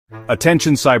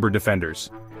Attention cyber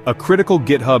defenders. A critical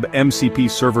GitHub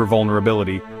MCP server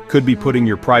vulnerability could be putting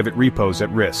your private repos at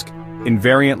risk.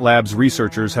 Invariant Labs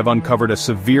researchers have uncovered a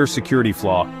severe security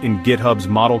flaw in GitHub's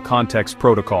Model Context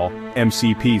Protocol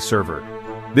 (MCP) server.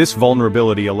 This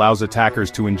vulnerability allows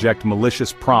attackers to inject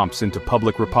malicious prompts into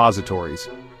public repositories.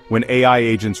 When AI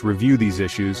agents review these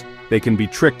issues, they can be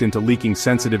tricked into leaking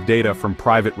sensitive data from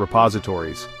private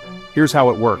repositories. Here's how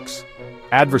it works.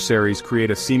 Adversaries create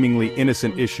a seemingly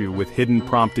innocent issue with hidden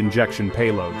prompt injection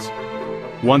payloads.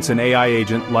 Once an AI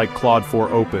agent like Claude 4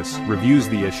 Opus reviews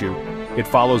the issue, it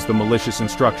follows the malicious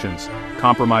instructions,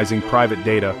 compromising private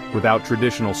data without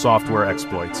traditional software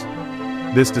exploits.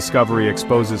 This discovery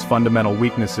exposes fundamental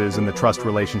weaknesses in the trust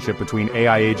relationship between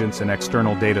AI agents and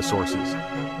external data sources.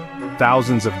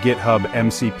 Thousands of GitHub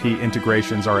MCP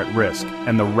integrations are at risk,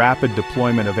 and the rapid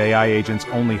deployment of AI agents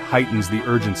only heightens the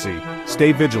urgency.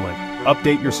 Stay vigilant,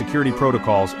 update your security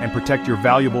protocols, and protect your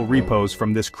valuable repos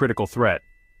from this critical threat.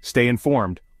 Stay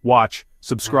informed, watch,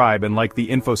 subscribe, and like the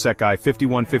InfoSec Guy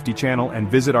 5150 channel, and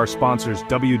visit our sponsors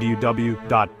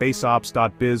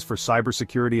www.baseops.biz for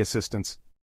cybersecurity assistance.